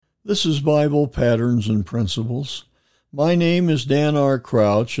This is Bible Patterns and Principles. My name is Dan R.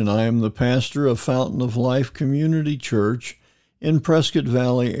 Crouch, and I am the pastor of Fountain of Life Community Church in Prescott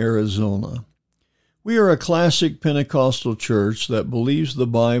Valley, Arizona. We are a classic Pentecostal church that believes the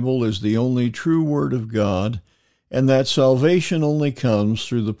Bible is the only true Word of God and that salvation only comes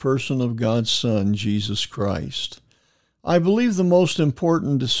through the person of God's Son, Jesus Christ. I believe the most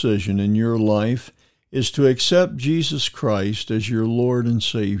important decision in your life is to accept Jesus Christ as your Lord and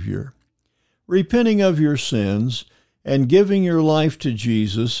Savior. Repenting of your sins and giving your life to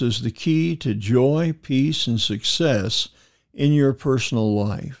Jesus is the key to joy, peace, and success in your personal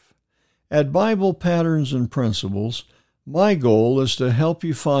life. At Bible Patterns and Principles, my goal is to help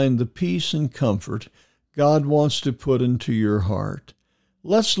you find the peace and comfort God wants to put into your heart.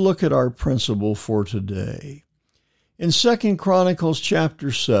 Let's look at our principle for today. In 2 Chronicles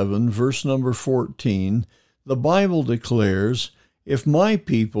chapter 7, verse number 14, the Bible declares, "If my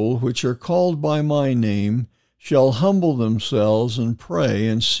people, which are called by my name, shall humble themselves and pray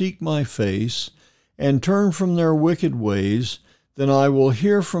and seek my face and turn from their wicked ways, then I will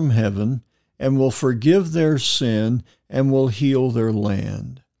hear from heaven and will forgive their sin and will heal their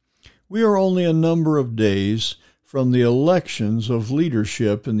land." We are only a number of days from the elections of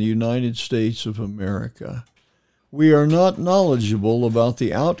leadership in the United States of America. We are not knowledgeable about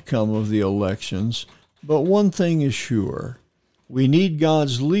the outcome of the elections, but one thing is sure. We need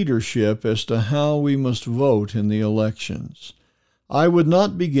God's leadership as to how we must vote in the elections. I would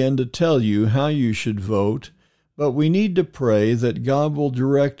not begin to tell you how you should vote, but we need to pray that God will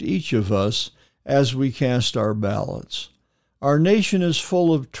direct each of us as we cast our ballots. Our nation is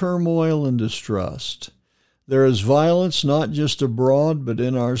full of turmoil and distrust. There is violence not just abroad, but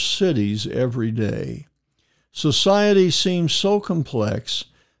in our cities every day. Society seems so complex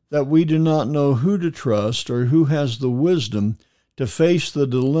that we do not know who to trust or who has the wisdom to face the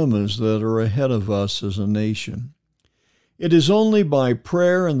dilemmas that are ahead of us as a nation. It is only by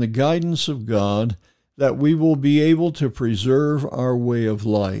prayer and the guidance of God that we will be able to preserve our way of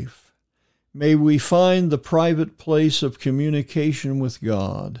life. May we find the private place of communication with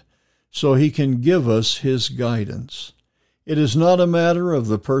God so He can give us His guidance. It is not a matter of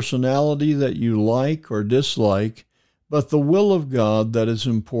the personality that you like or dislike, but the will of God that is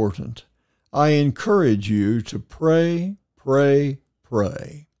important. I encourage you to pray, pray,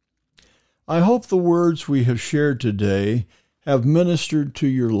 pray. I hope the words we have shared today have ministered to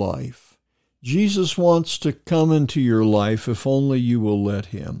your life. Jesus wants to come into your life if only you will let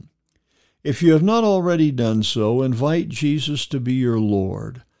Him. If you have not already done so, invite Jesus to be your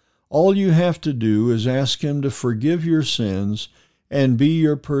Lord. All you have to do is ask Him to forgive your sins and be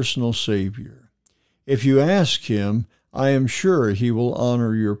your personal Savior. If you ask Him, I am sure He will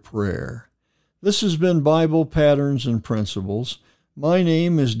honor your prayer. This has been Bible Patterns and Principles. My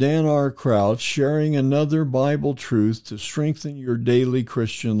name is Dan R. Crouch, sharing another Bible truth to strengthen your daily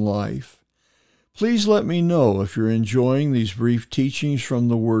Christian life. Please let me know if you're enjoying these brief teachings from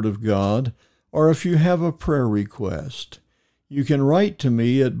the Word of God, or if you have a prayer request. You can write to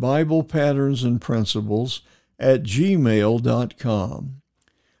me at BiblePatternsandPrinciples@gmail.com.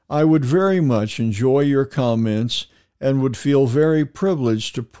 I would very much enjoy your comments and would feel very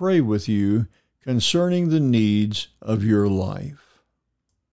privileged to pray with you concerning the needs of your life.